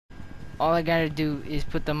all I gotta do is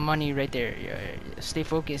put the money right there. Stay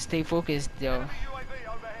focused, yo.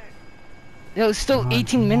 Yo, it's still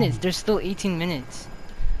 18 minutes. There's still 18 minutes.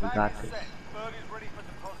 We got this.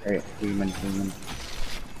 Alright, 3 minutes, 3 minutes.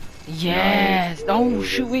 Yes. Nice. Oh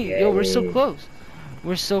shoot, wait, Yay. yo, we're so close.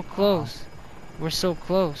 We're so close. We're so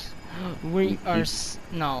close. We are.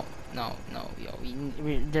 No, yo.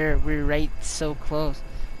 We're right so close.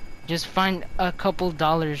 Just find a couple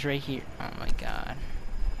dollars right here. Oh my god.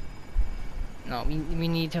 No, we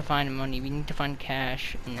need to find money. We need to find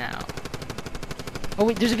cash now. Oh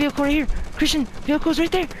wait, there's a vehicle right here. Christian, vehicle's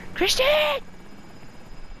right there. Christian!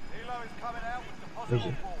 Where's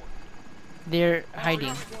it? They're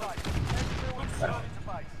hiding.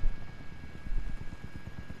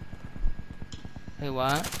 Wait,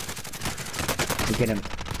 what? Look at him.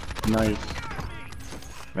 Nice.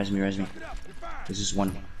 Res me. This is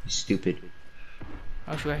one. He's stupid.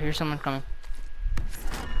 Oh shoot, I hear someone coming.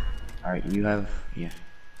 Alright, you have... yeah.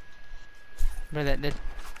 Bro, that...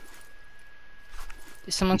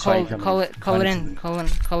 Someone call it in. Call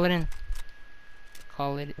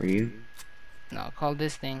it. For you? No, call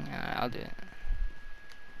this thing. I'll do it.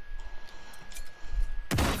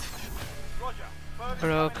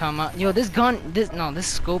 Bro, come on. Yo, this gun, this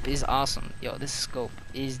scope is awesome. Yo, this scope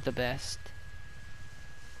is the best.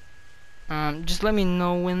 Just let me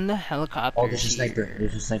know when the helicopter. Oh, there's a sniper.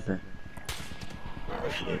 There's a sniper. Oh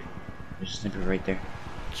shit. There's a sniper right there.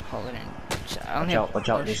 Just call it in. Watch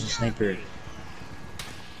out, there's a sniper.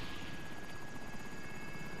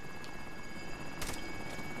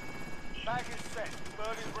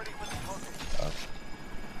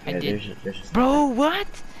 I did. Bro, what?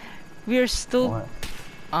 We are still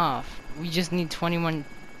off. We just need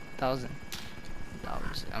 $21,000.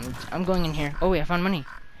 I'm going in here. Oh wait, I found money.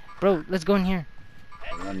 Bro, let's go in here.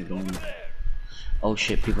 Oh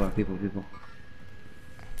shit, people.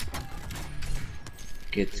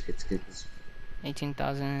 Kids.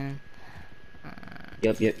 18,000.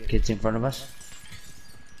 Yep, kids in front of us.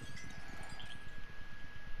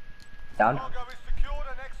 Down.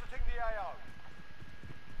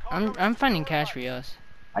 I'm finding cash for us.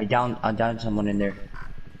 I downed someone in there.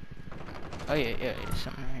 Oh yeah, there's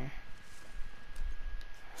something here.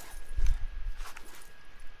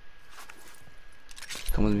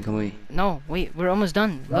 Come with me. No, wait, we're almost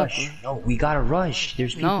done. Rush. Look. No, we gotta rush.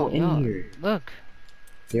 There's people in here. Look.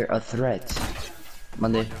 They're a threat.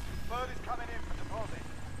 Monday.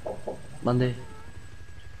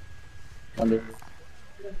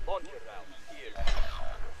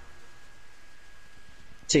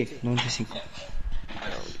 Sí, 95.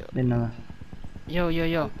 Yo.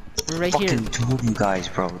 We're right Fucking here. two of you guys,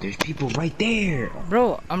 bro. There's people right there.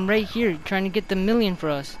 Bro, I'm right here trying to get the million for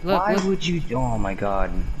us. Look. Why would you? Oh my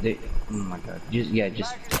god. Oh my god. Just.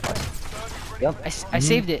 Yep. I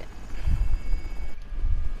saved it.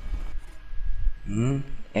 And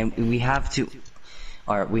we have to.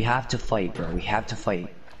 Alright, we have to fight, bro. We have to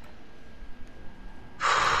fight.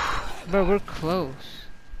 Bro, we're close.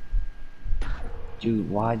 Dude,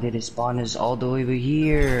 why did it spawn us all the way over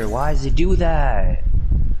here? Why does it do that?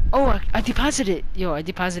 Oh, I deposited it. Yo, I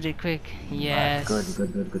deposited quick. Yes.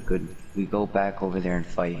 Right, good. We go back over there and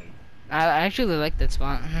fight. I actually like that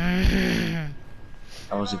spot. That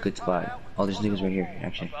was a good spot. Oh, there's niggas right here,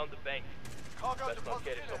 actually.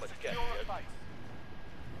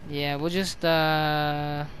 Yeah, we'll just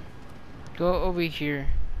go over here.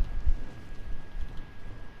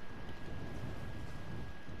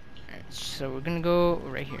 So we're gonna go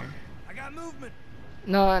right here. I got movement.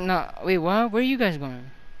 No, wait, what? Where are you guys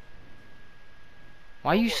going?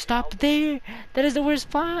 Why you stopped there? That is the worst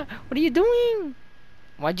spot. What are you doing?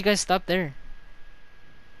 Why'd you guys stop there?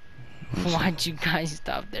 Why'd you guys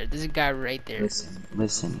stop there? There's a guy right there. Listen.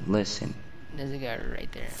 There's a guy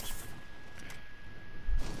right there.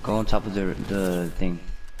 Go on top of the thing.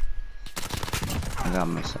 I got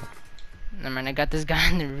myself. Never mind, I got this guy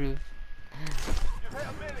on the roof.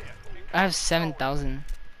 I have 7,000.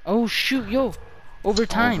 Oh shoot, yo!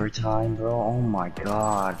 Overtime, bro. Oh my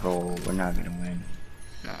god, bro. We're not gonna win.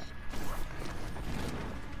 No.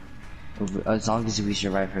 As long as we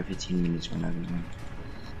survive for 15 minutes, we're not gonna win.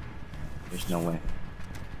 There's no way.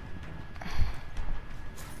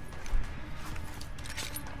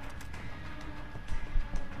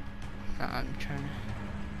 No, I'm trying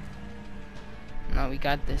to... No, we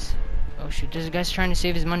got this. Oh shoot, this guy's trying to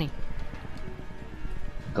save his money.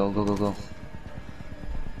 Go. No!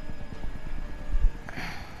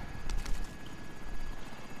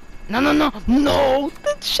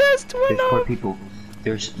 The chest went There's 4 off! people.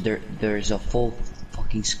 There's a full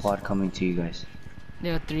fucking squad coming to you guys.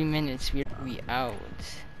 There are 3 minutes. We out.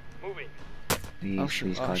 Moving. Oh Please, shoot!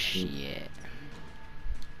 please, Oh God, please. shit!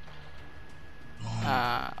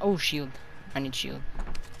 Oh shield! I need shield.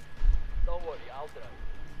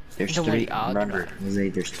 There's Don't worry, three. I'll Remember, drive. Jose,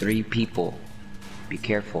 there's 3 people. Be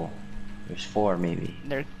careful. There's 4 maybe.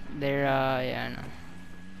 They're yeah, I know.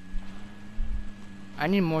 I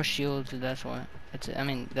need more shields. That's why. That's it. I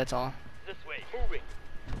mean, that's all. This way, moving.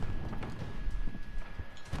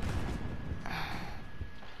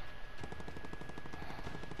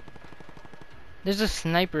 There's a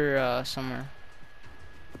sniper somewhere.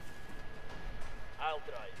 I'll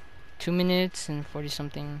drive. 2 minutes and 40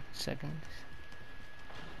 something seconds.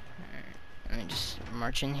 Alright, let me just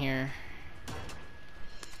march in here.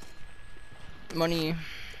 Money.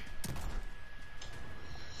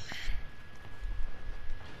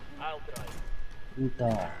 I'll drive.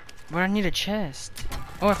 Puta. But I need a chest.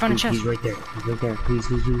 Oh, I found a Dude, chest. he's right there. He's right there. Please,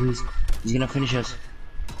 please, please, please. He's gonna finish us.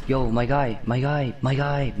 Yo, my guy, my guy, my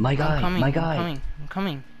guy, my guy, I'm coming. my I'm guy. coming. I'm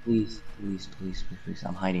coming. Please, please, please, please, please.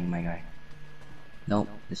 I'm hiding, my guy. Nope,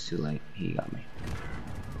 it's too late. He got me.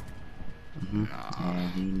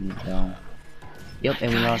 And he need down. Yep,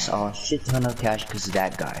 and we lost a shit ton of cash because of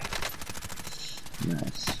that guy.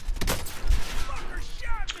 Nice.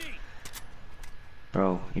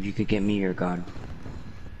 Bro, if you could get me, you're god.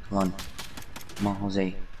 Come on. Come on,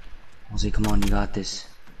 Jose. Jose, come on, you got this.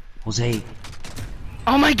 Jose.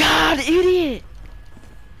 Oh my god, idiot!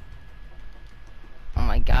 Oh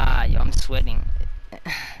my god, yo, I'm sweating. But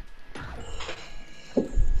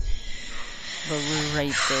we're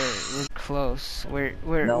right there. We're close. Where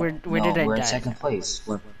No, did I we're die? in second place.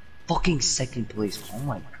 We're fucking second place. Oh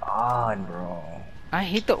my god, bro. I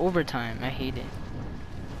hate the overtime. I hate it.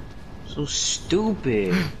 So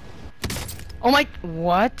stupid. Oh my,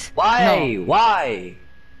 what? Why? No. Why?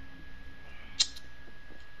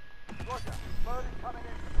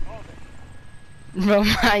 Bro,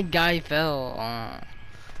 my guy fell.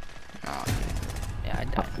 Oh, yeah, I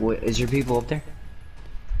died. Wait, is your people up there?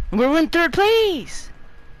 We're in third place.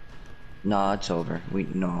 No, it's over.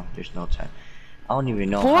 No, there's no time. I don't even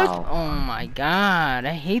know Fourth? how. Oh my god,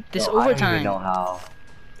 I hate this No, I don't even overtime. know how.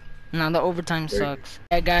 No, the overtime Third. sucks.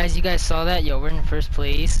 Yeah, guys, you guys saw that? Yo, we're in first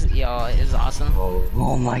place. Yo, it was awesome.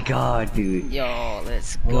 Oh my god, dude. Yo,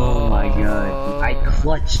 let's go. Oh my god. I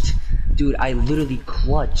clutched. Dude, I literally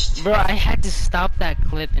clutched. Bro, I had to stop that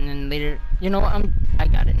clip and then later. You know what? I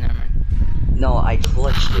got it. Never mind. No, I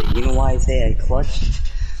clutched it. You know why I say I clutched?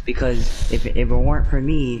 Because if it weren't for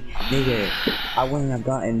me, nigga, I wouldn't have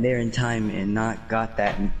gotten there in time and not got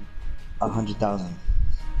that 100,000.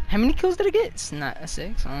 How many kills did I get? It's not a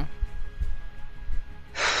 6, huh?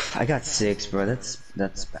 I got 6, bro. That's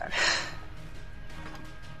bad.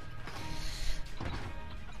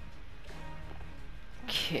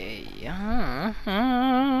 Okay,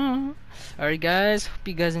 alright guys, hope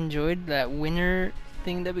you guys enjoyed that winner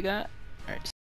thing that we got. Alright.